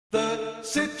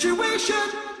situation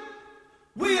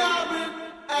we are in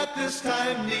at this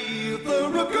time, neither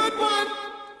a good one,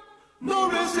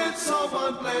 nor is it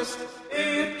someone blessed.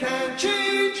 It can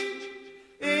change,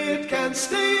 it can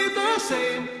stay the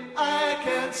same. I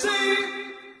can say,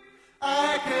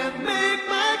 I can make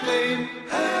my claim.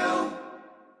 Hell,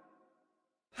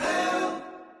 hell,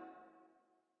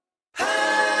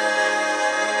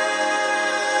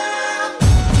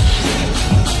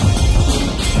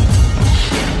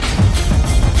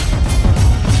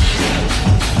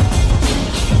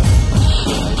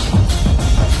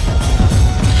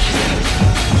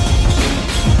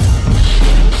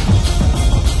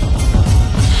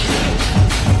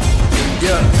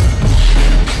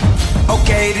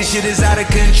 Okay, this shit is out of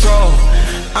control.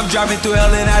 I'm driving through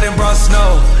hell and I done brought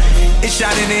snow. It's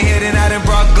shining in here and I done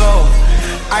brought glow.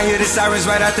 I hear the sirens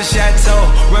right out the chateau.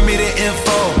 Run me the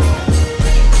info.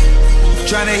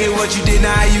 Tryna hear what you did,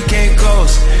 now how you came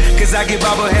close. Cause I get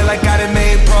bobblehead like I done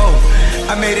made pro.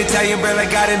 I made Italian bread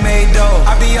like I done made dough.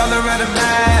 I be all around the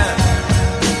map.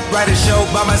 Write a show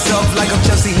by myself like I'm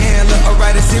Chelsea Handler. Or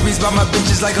write a series by my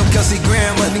bitches like I'm Kelsey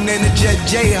Graham. Let me name the jet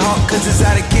Jayhawk cause it's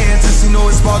out of Kansas. You know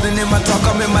it's Spalding in my talk,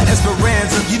 I'm in my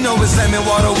Esperanza. You know it's lemon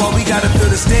water while we gotta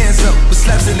fill the stanza with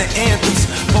slaps in the anthems.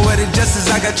 Poetic justice,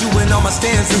 I got you in all my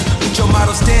stanzas with your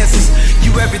model stances.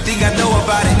 You everything I know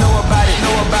about it, know about it,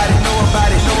 know about it, know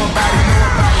about it, know about it,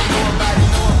 know about it, know about it,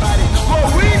 know about it, know about it.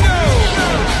 What we know,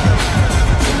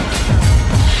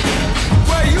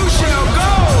 where you shall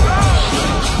go.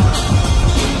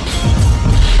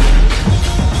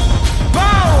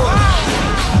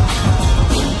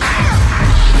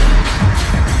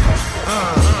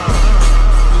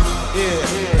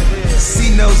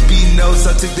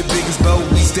 I took the biggest boat,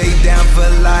 we stayed down for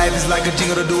life. It's like a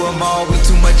jingle to do them all, we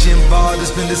too much involved to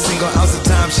spend a single ounce of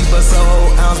time. She bust a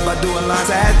whole ounce by doing lines.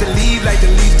 I had to leave like the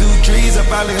leaves do trees. I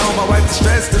finally home, my wife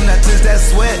distressed and I touched that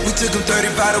sweat. We took them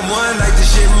 35 to 1 like the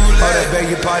shit roulette. Oh, I beg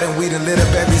your pardon, we done lit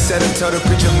up every set and told the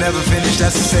preacher I'm never finished,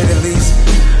 that's to say the least.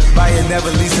 Buy it, never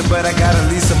lease it, but I got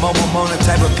at least a Mona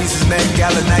type of pieces. Met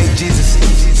Gala night, Jesus.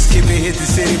 Skip it, hit the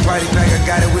city, party pack, I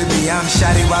got it with me. I'm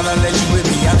shotty while I let you with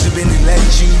me. I'm too busy, let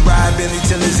you ride Billy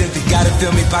till it's empty. Gotta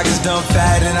fill me, pockets done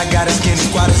fat, and I got a skinny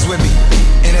squatters with me.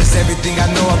 And that's everything I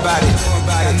know about it.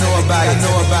 I know about it,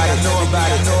 know about it, know about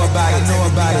it, know about it, know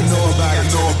about it, know about it,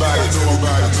 know about it, know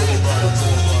about it, know about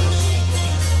it.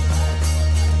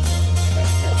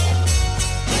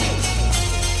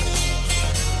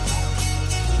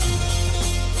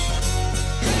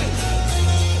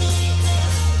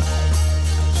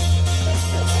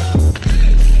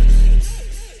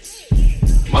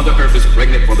 Mother Earth is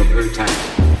pregnant for the third time.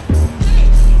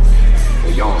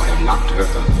 For y'all have knocked her up.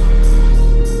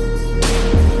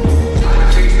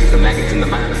 I chased the maggots in the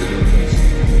mind of the universe.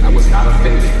 I was not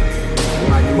offended.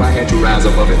 For I knew I had to rise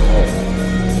above it all,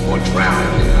 or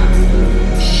drown in